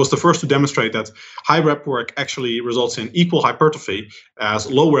 was the first to demonstrate that high rep work actually results in equal hypertrophy as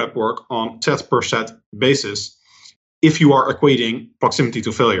low rep work on set per set basis if you are equating proximity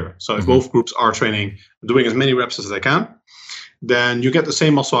to failure. So if both groups are training, doing as many reps as they can, then you get the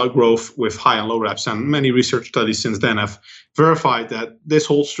same muscle outgrowth with high and low reps. And many research studies since then have verified that this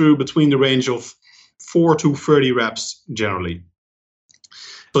holds true between the range of 4 to 30 reps generally.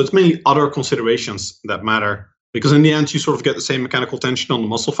 So it's mainly other considerations that matter, because in the end, you sort of get the same mechanical tension on the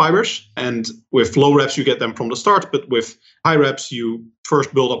muscle fibers. And with low reps, you get them from the start. But with high reps, you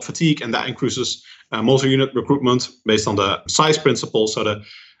first build up fatigue, and that increases motor unit recruitment based on the size principle. So the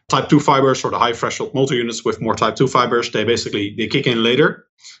type 2 fibers, or the high threshold motor units with more type 2 fibers, they kick in later.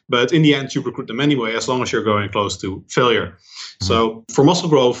 But in the end, you recruit them anyway, as long as you're going close to failure. So for muscle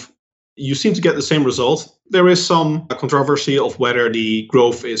growth, you seem to get the same result. There is some controversy of whether the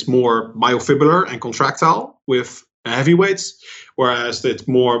growth is more myofibrillar and contractile with heavy weights, whereas it's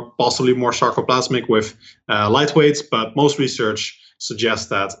possibly more sarcoplasmic with light weights. But most research suggests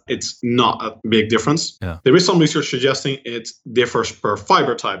that it's not a big difference. Yeah. There is some research suggesting it differs per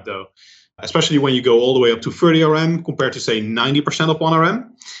fiber type, though, especially when you go all the way up to 30 RM compared to, say, 90% of 1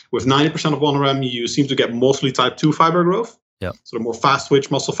 RM. With 90% of 1 RM, you seem to get mostly type 2 fiber growth. Yeah. So the more fast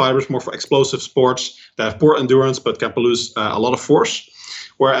twitch muscle fibers, more for explosive sports that have poor endurance but can produce a lot of force.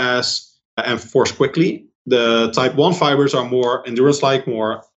 Whereas, and force quickly, the type 1 fibers are more endurance-like,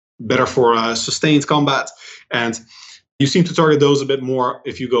 better for sustained combat. And you seem to target those a bit more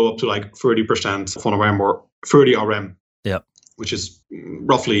if you go up to like 30% of 1 RM or 30 RM. Yeah. Which is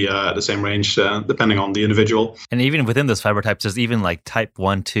roughly the same range, depending on the individual. And even within those fiber types, there's even like type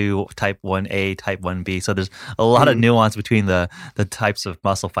 1-2, type 1A, type 1B. So there's a lot of nuance between the types of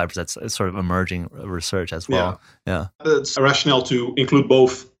muscle fibers that's sort of emerging research as well. Yeah. It's a rationale to include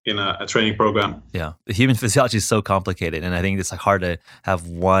both in a training program. Yeah. The human physiology is so complicated, and I think it's hard to have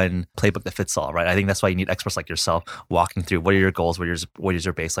one playbook that fits all, right? I think that's why you need experts like yourself walking through what are your goals, what is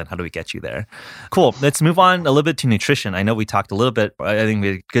your baseline, how do we get you there? Cool. Let's move on a little bit to nutrition. I know we talked a little bit, I think we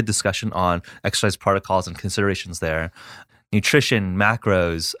had a good discussion on exercise protocols and considerations there. Nutrition,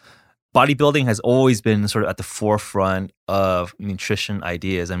 macros. Bodybuilding has always been sort of at the forefront of nutrition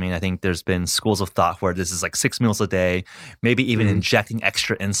ideas. I mean, I think there's been schools of thought where this is like 6 meals a day, maybe even injecting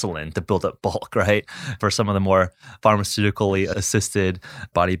extra insulin to build up bulk, right? For some of the more pharmaceutically assisted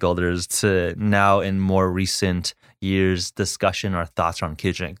bodybuilders, to now in more recent years, discussion or thoughts on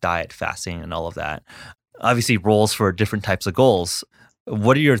ketogenic diet, fasting, and all of that. Obviously, roles for different types of goals.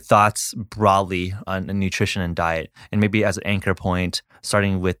 What are your thoughts broadly on nutrition and diet? And maybe as an anchor point,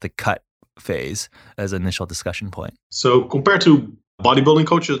 starting with the cut phase as an initial discussion point. So compared to bodybuilding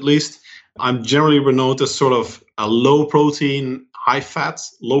coaches, at least, I'm generally renowned as sort of a low protein, high fat,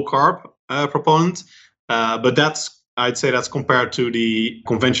 low carb proponent. But I'd say that's compared to the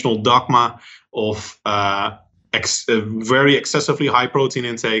conventional dogma of very excessively high protein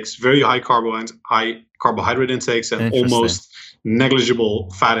intakes, very high carbohydrate intakes, and almost negligible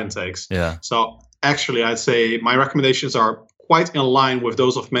fat intakes. Yeah. So actually, I'd say my recommendations are quite in line with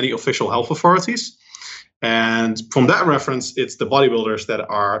those of many official health authorities. And from that reference, it's the bodybuilders that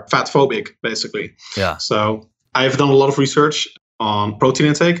are fat phobic, basically. Yeah. So I've done a lot of research on protein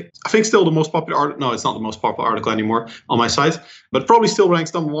intake. I think still the most popular article. No, it's not the most popular article anymore on my site, but probably still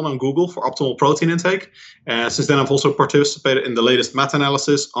ranks number 1 on Google for optimal protein intake. And since then, I've also participated in the latest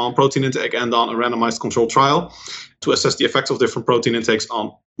meta-analysis on protein intake and on a randomized controlled trial to assess the effects of different protein intakes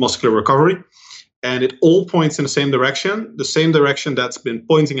on muscular recovery. And it all points in the same direction that's been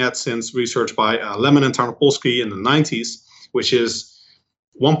pointing at since research by Lemon and Tarnopolsky in the 90s, which is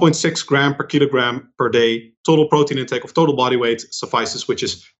 1.6 gram per kilogram per day total protein intake of total body weight suffices, which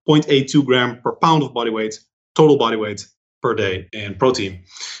is 0.82 gram per pound of body weight, total body weight per day in protein.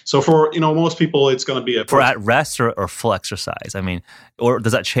 So for most people, it's going to be for at rest or full exercise. I mean, or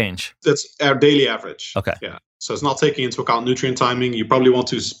does that change? That's our daily average. Okay. Yeah. So it's not taking into account nutrient timing. You probably want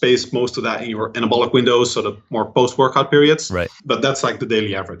to space most of that in your anabolic windows, so the more post-workout periods. Right. But that's like the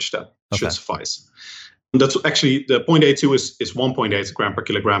daily average that should suffice. That's actually the 0.82 is 1.8 gram per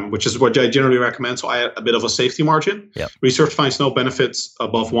kilogram, which is what I generally recommend. So I add a bit of a safety margin. Yeah. Research finds no benefits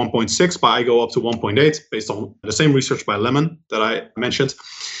above 1.6, but I go up to 1.8 based on the same research by Lemon that I mentioned.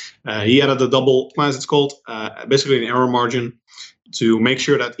 He added a double, as it's called, basically an error margin to make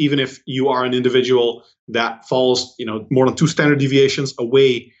sure that even if you are an individual that falls, more than 2 standard deviations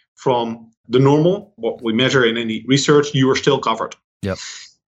away from the normal, what we measure in any research, you are still covered. Yep.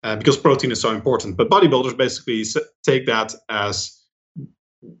 Because protein is so important. But bodybuilders basically take that as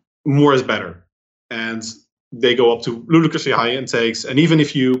more is better. And they go up to ludicrously high intakes. And even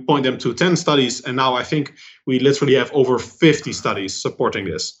if you point them to 10 studies, and now I think we literally have over 50 studies supporting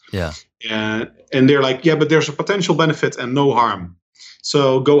this. Yeah. And they're like, yeah, but there's a potential benefit and no harm.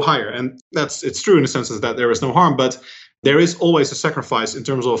 So go higher. And it's true in the sense that there is no harm, but there is always a sacrifice in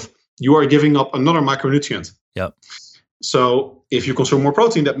terms of you are giving up another micronutrient. Yep. So if you consume more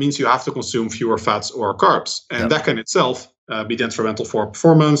protein, that means you have to consume fewer fats or carbs. And that can itself be detrimental for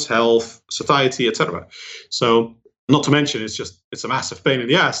performance, health, satiety, etc. So not to mention, it's a massive pain in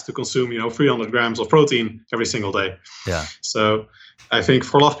the ass to consume 300 grams of protein every single day. Yeah. So I think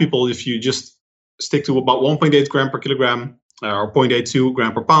for a lot of people, if you just stick to about 1.8 gram per kilogram or 0.82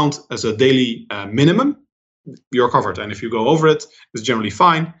 gram per pound as a daily minimum, you're covered. And if you go over it, it's generally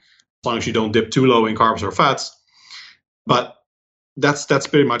fine, as long as you don't dip too low in carbs or fats. But that's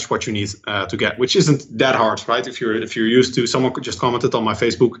pretty much what you need to get, which isn't that hard, right? If you're used to, someone just commented on my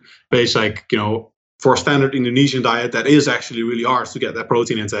Facebook page, like, for a standard Indonesian diet, that is actually really hard to get that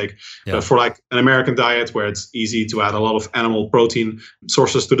protein intake. Yeah. But for like an American diet where it's easy to add a lot of animal protein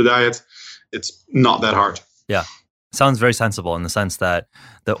sources to the diet, it's not that hard. Yeah. Sounds very sensible in the sense that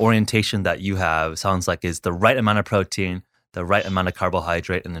the orientation that you have sounds like is the right amount of protein, the right amount of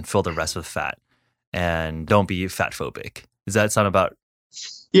carbohydrate, and then fill the rest with fat. And don't be fat phobic. Does that sound about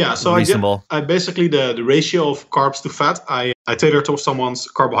reasonable? I basically, the ratio of carbs to fat, I tailor to someone's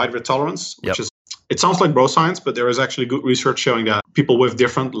carbohydrate tolerance, which is, it sounds like bro science, but there is actually good research showing that people with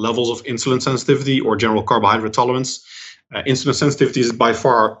different levels of insulin sensitivity or general carbohydrate tolerance, insulin sensitivity is by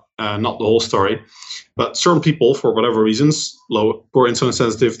far not the whole story. But certain people, for whatever reasons, poor insulin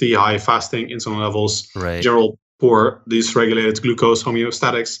sensitivity, high fasting insulin levels, general poor dysregulated glucose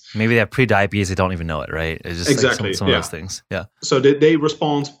homeostatics. Maybe they have pre-diabetes, they don't even know it, right? It's just exactly like some of those things. Yeah. So they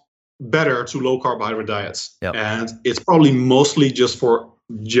respond better to low carbohydrate diets. Yep. And it's probably mostly just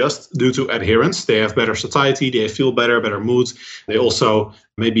due to adherence. They have better satiety, they feel better mood. They also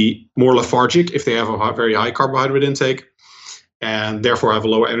may be more lethargic if they have a very high carbohydrate intake, and therefore have a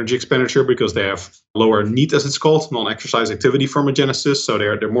lower energy expenditure because they have lower NEAT, as it's called, non-exercise activity thermogenesis. So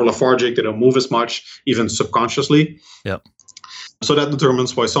they're more lethargic, they don't move as much, even subconsciously. Yep. So that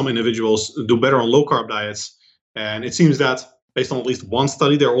determines why some individuals do better on low-carb diets. And it seems that, based on at least one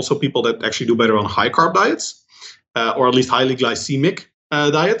study, there are also people that actually do better on high-carb diets, or at least highly glycemic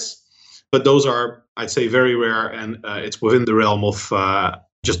diets. But those are, I'd say, very rare, and it's within the realm of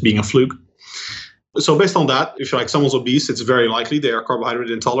just being a fluke. So based on that, if like someone's obese, it's very likely they are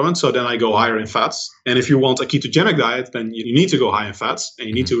carbohydrate intolerant. So then I go higher in fats. And if you want a ketogenic diet, then you need to go high in fats and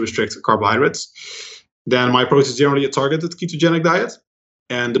you need to restrict carbohydrates. Then my approach is generally a targeted ketogenic diet.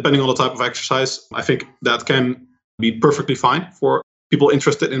 And depending on the type of exercise, I think that can be perfectly fine for people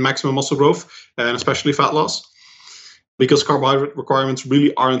interested in maximum muscle growth and especially fat loss, because carbohydrate requirements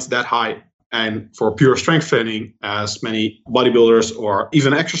really aren't that high. And for pure strength training, as many bodybuilders or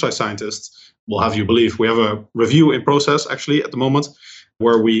even exercise scientists will have you believe, we have a review in process actually at the moment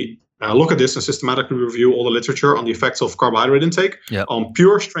where we look at this and systematically review all the literature on the effects of carbohydrate intake on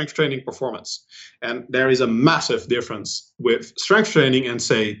pure strength training performance. And there is a massive difference with strength training and,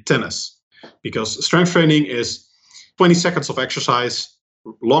 say, tennis, because strength training is 20 seconds of exercise,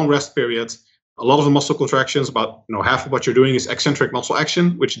 long rest period, a lot of the muscle contractions, about half of what you're doing is eccentric muscle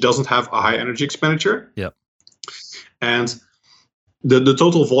action, which doesn't have a high energy expenditure. Yep. And the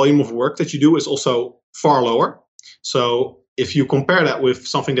total volume of work that you do is also far lower. So if you compare that with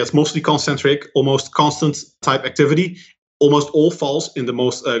something that's mostly concentric, almost constant type activity, almost all falls in the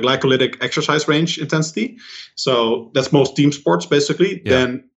most glycolytic exercise range intensity. So that's most team sports, basically.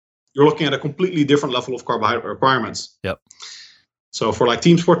 Then you're looking at a completely different level of carbohydrate requirements. Yep. So for like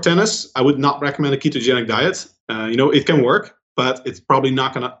team sport tennis, I would not recommend a ketogenic diet. It can work, but it's probably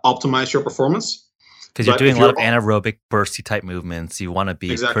not going to optimize your performance. Because you're doing a lot of anaerobic, bursty type movements. You want to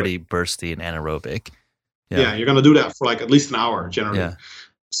be pretty bursty and anaerobic. Yeah, you're going to do that for like at least an hour generally. Yeah.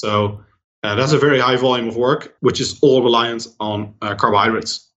 So that's a very high volume of work, which is all reliant on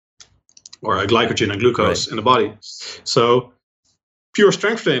carbohydrates or glycogen and glucose in the body. So pure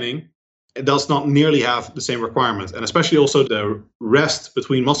strength training, it does not nearly have the same requirement. And especially also the rest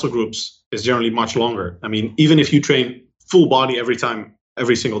between muscle groups is generally much longer. I mean, even if you train full body every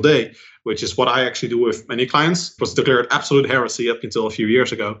single day, which is what I actually do with many clients, was declared absolute heresy up until a few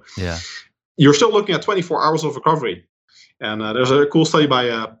years ago. Yeah. You're still looking at 24 hours of recovery. And there's a cool study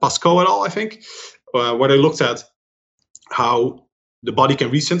by Pascoe et al., I think, where they looked at how the body can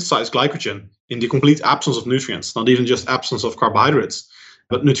resynthesize glycogen in the complete absence of nutrients, not even just absence of carbohydrates,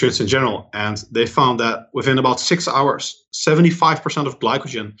 but nutrients in general. And they found that within about 6 hours, 75% of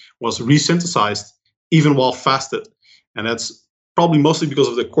glycogen was resynthesized even while fasted. And that's probably mostly because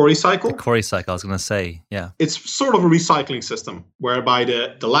of the Cori cycle. The Cori cycle, I was going to say, yeah. It's sort of a recycling system whereby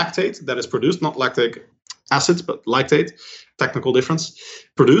the lactate that is produced, not lactic acid, but lactate, technical difference,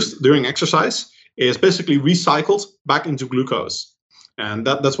 produced during exercise is basically recycled back into glucose. And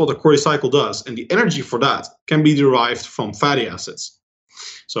that's what the Cori cycle does. And the energy for that can be derived from fatty acids.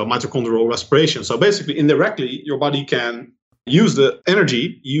 So mitochondrial respiration. So basically, indirectly, your body can use the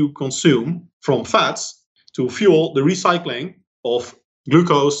energy you consume from fats to fuel the recycling of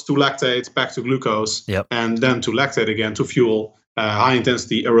glucose to lactate, back to glucose, and then to lactate again to fuel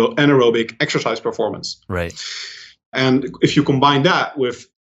high-intensity anaerobic exercise performance. Right. And if you combine that with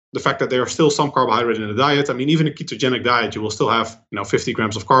the fact that there are still some carbohydrate in the diet, I mean, even a ketogenic diet, you will still have 50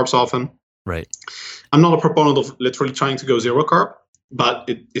 grams of carbs often. Right. I'm not a proponent of literally trying to go zero carb, but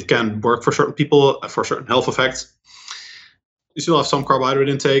it can work for certain people, for certain health effects. You still have some carbohydrate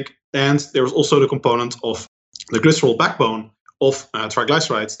intake, and there's also the component of the glycerol backbone of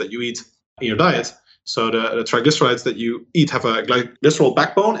triglycerides that you eat in your diet. So the triglycerides that you eat have a glycerol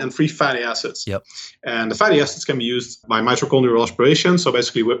backbone and free fatty acids. Yep. And the fatty acids can be used by mitochondrial respiration. So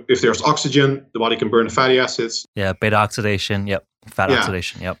basically, if there's oxygen, the body can burn the fatty acids. Yeah, beta oxidation. Yep. Fat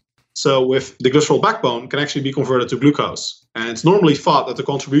oxidation. Yep. So with the glycerol backbone can actually be converted to glucose. And it's normally thought that the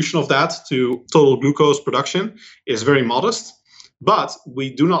contribution of that to total glucose production is very modest. But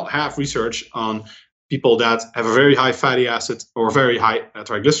we do not have research on people that have a very high fatty acid or very high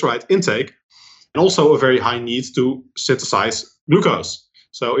triglyceride intake, and also a very high need to synthesize glucose.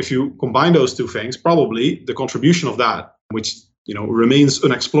 So if you combine those two things, probably the contribution of that, which remains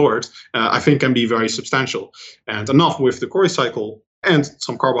unexplored, I think can be very substantial. And enough with the Cori cycle and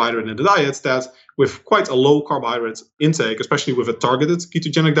some carbohydrate in the diet that with quite a low carbohydrate intake, especially with a targeted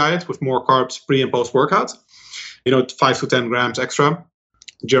ketogenic diet with more carbs pre and post workout, 5 to 10 grams extra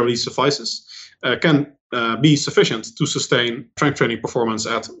generally suffices, can be sufficient to sustain strength training performance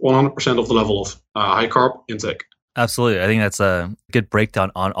at 100% of the level of high carb intake. Absolutely. I think that's a good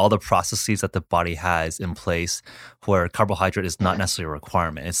breakdown on all the processes that the body has in place where carbohydrate is not necessarily a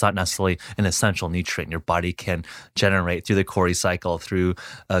requirement. It's not necessarily an essential nutrient. Your body can generate through the Cori cycle, through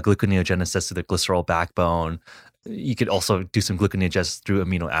gluconeogenesis, through the glycerol backbone. You could also do some gluconeogenesis through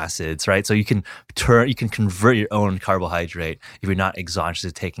amino acids, right? So you can convert your own carbohydrate if you're not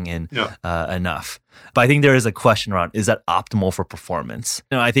exogenously taking in enough. But I think there is a question around, is that optimal for performance?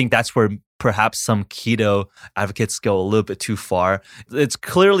 I think that's where perhaps some keto advocates go a little bit too far. It's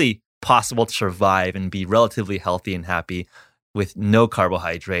clearly possible to survive and be relatively healthy and happy with no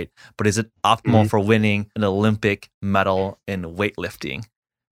carbohydrate, but is it optimal for winning an Olympic medal in weightlifting?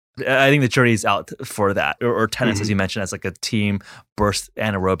 I think the jury is out for that. Or tennis, as you mentioned, as like a team burst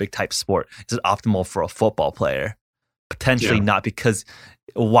anaerobic type sport. Is it optimal for a football player? Potentially not, because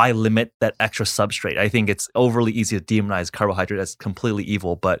why limit that extra substrate? I think it's overly easy to demonize carbohydrate as completely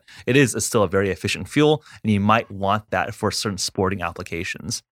evil, but it is still a very efficient fuel, and you might want that for certain sporting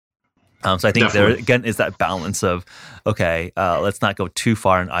applications. So I think there, again, is that balance of, okay, let's not go too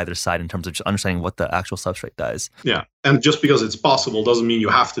far on either side in terms of just understanding what the actual substrate does. Yeah. And just because it's possible doesn't mean you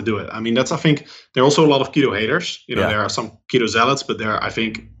have to do it. I mean, I think there are also a lot of keto haters. There are some keto zealots, but there, I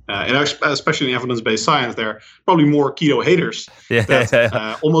think, and especially in evidence-based science, there are probably more keto haters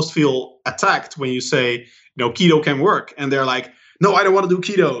that almost feel attacked when you say, keto can work. And they're like, no, I don't want to do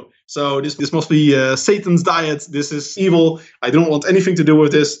keto. So this must be Satan's diet. This is evil. I don't want anything to do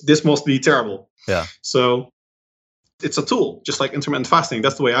with this. This must be terrible. Yeah. So it's a tool, just like intermittent fasting.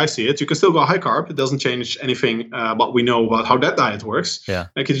 That's the way I see it. You can still go high carb. It doesn't change anything what we know about how that diet works. Yeah.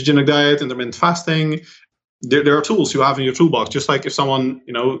 A ketogenic diet, intermittent fasting. There are tools you have in your toolbox. Just like if someone,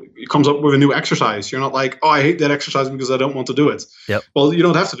 comes up with a new exercise, you're not like, oh, I hate that exercise because I don't want to do it. Yep. Well, you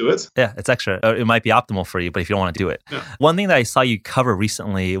don't have to do it. Yeah, it's extra. It might be optimal for you, but if you don't want to do it. Yeah. One thing that I saw you cover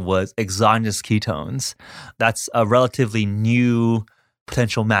recently was exogenous ketones. That's a relatively new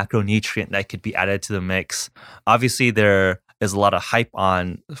potential macronutrient that could be added to the mix. Obviously, there is a lot of hype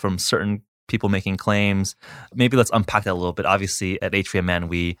from certain people making claims. Maybe let's unpack that a little bit. Obviously, at HVMN,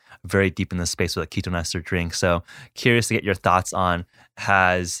 we are very deep in the space with a ketone ester drink. So curious to get your thoughts on,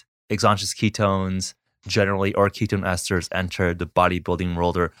 has exogenous ketones generally or ketone esters entered the bodybuilding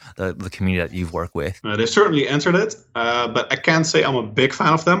world or the community that you've worked with? They've certainly entered it, but I can't say I'm a big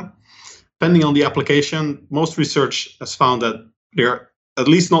fan of them. Depending on the application, most research has found that they're at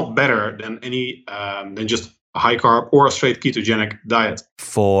least not better than than just a high carb or a straight ketogenic diet.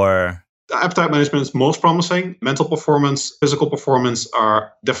 For appetite management is most promising. Mental performance, physical performance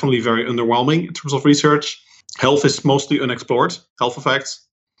are definitely very underwhelming in terms of research. Health is mostly unexplored, health effects.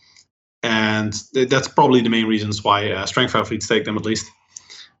 And that's probably the main reasons why strength athletes take them, at least.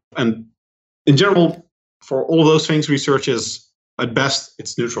 And in general, for all of those things, research is at best,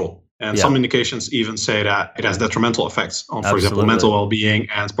 it's neutral. And some indications even say that it has detrimental effects on, for example, mental well-being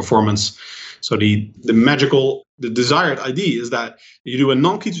and performance. So the desired idea is that you do a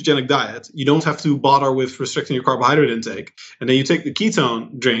non-ketogenic diet. You don't have to bother with restricting your carbohydrate intake. And then you take the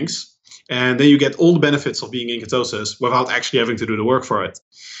ketone drinks, and then you get all the benefits of being in ketosis without actually having to do the work for it.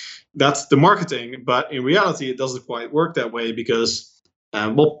 That's the marketing. But in reality, it doesn't quite work that way because,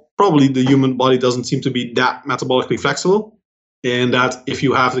 probably the human body doesn't seem to be that metabolically flexible. In that if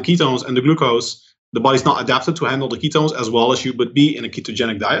you have the ketones and the glucose, the body's not adapted to handle the ketones as well as you would be in a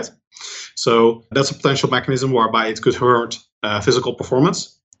ketogenic diet. So that's a potential mechanism whereby it could hurt physical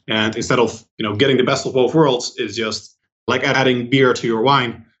performance. And instead of getting the best of both worlds, it's just like adding beer to your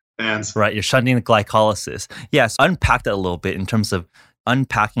wine. And right, you're shunting the glycolysis. Yes, unpack that a little bit in terms of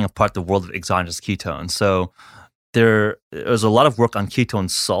unpacking apart the world of exogenous ketones. So there's a lot of work on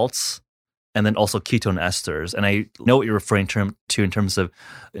ketone salts and then also ketone esters. And I know what you're referring to in terms of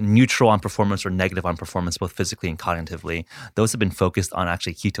neutral on performance or negative on performance, both physically and cognitively. Those have been focused on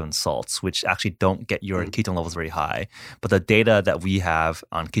actually ketone salts, which actually don't get your ketone levels very high. But the data that we have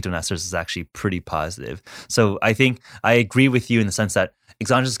on ketone esters is actually pretty positive. So I think I agree with you in the sense that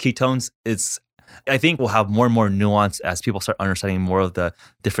exogenous ketones, I think we'll have more and more nuance as people start understanding more of the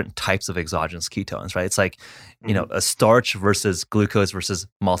different types of exogenous ketones, right? It's like, a starch versus glucose versus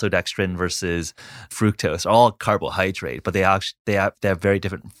maltodextrin versus fructose are all carbohydrate, but they have very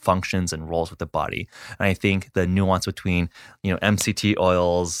different functions and roles with the body. And I think the nuance between, MCT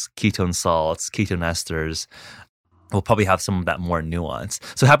oils, ketone salts, ketone esters, we'll probably have some of that more nuance.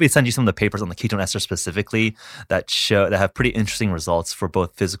 So happy to send you some of the papers on the ketone ester specifically that have pretty interesting results for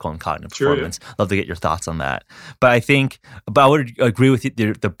both physical and cognitive performance. Love to get your thoughts on that. But I would agree with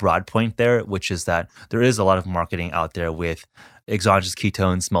you, the broad point there, which is that there is a lot of marketing out there with exogenous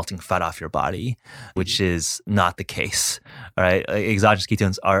ketones melting fat off your body, which is not the case. All right, exogenous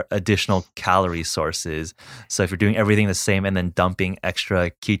ketones are additional calorie sources. So if you're doing everything the same and then dumping extra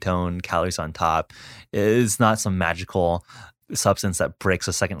ketone calories on top, it's not some magical substance that breaks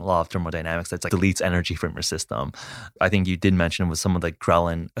the second law of thermodynamics that's like deletes energy from your system. I think you did mention with some of the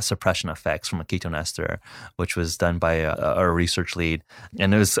ghrelin suppression effects from a ketone ester, which was done by a research lead.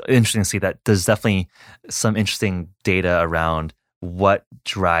 And it was interesting to see that there's definitely some interesting data around what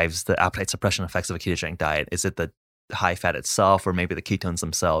drives the appetite suppression effects of a ketogenic diet. Is it the high fat itself or maybe the ketones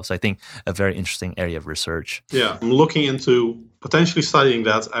themselves? So I think a very interesting area of research. Yeah, I'm looking into potentially studying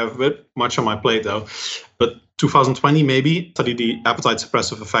that. I have a bit much on my plate though, but 2020 maybe, study the appetite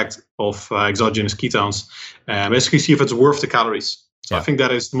suppressive effect of exogenous ketones and basically see if it's worth the calories. So I think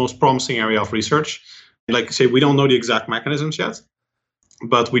that is the most promising area of research. Like I say, we don't know the exact mechanisms yet,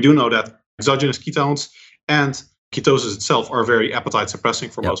 but we do know that exogenous ketones and ketosis itself are very appetite suppressing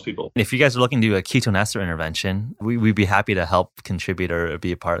for most people. If you guys are looking to do a ketone ester intervention, we'd be happy to help contribute or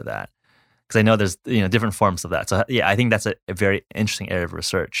be a part of that. Because I know there's different forms of that. So yeah, I think that's a very interesting area of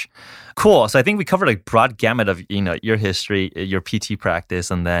research. Cool. So I think we covered a broad gamut of your history, your PT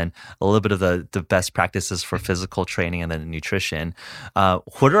practice, and then a little bit of the best practices for physical training and then nutrition.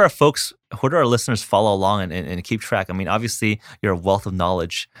 Who do our listeners follow along and keep track? I mean, obviously you're a wealth of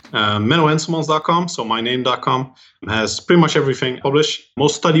knowledge. Menno.Henselmans.com, so my name.com, has pretty much everything published.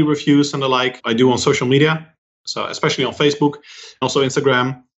 Most study reviews and the like I do on social media, so especially on Facebook, also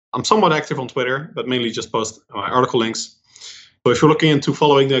Instagram. I'm somewhat active on Twitter, but mainly just post my article links. So if you're looking into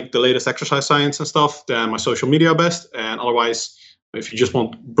following the latest exercise science and stuff, then my social media are best. And otherwise, if you just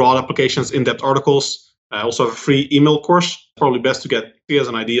want broad applications, in-depth articles, I also have a free email course. Probably best to get as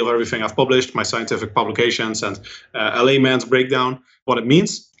an idea of everything I've published, my scientific publications, and a layman's breakdown, what it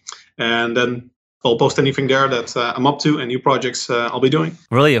means. And then I'll post anything there that I'm up to and new projects I'll be doing.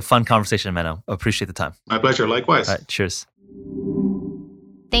 Really a fun conversation, Menno. Appreciate the time. My pleasure. Likewise. All right, cheers.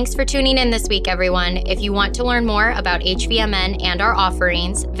 Thanks for tuning in this week, everyone. If you want to learn more about HVMN and our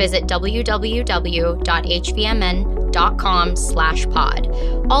offerings, visit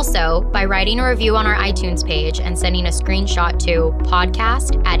www.hvmn.com/pod. Also, by writing a review on our iTunes page and sending a screenshot to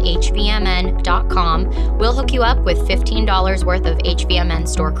podcast@hvmn.com, we'll hook you up with $15 worth of HVMN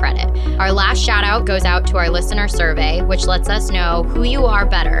store credit. Our last shout out goes out to our listener survey, which lets us know who you are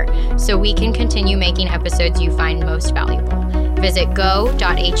better so we can continue making episodes you find most valuable. Visit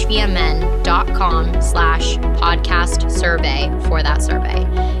go.hvmn.com/podcast survey for that survey.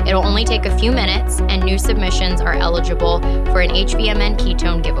 It'll only take a few minutes, and new submissions are eligible for an HVMN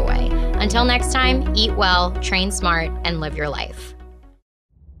ketone giveaway. Until next time, eat well, train smart, and live your life.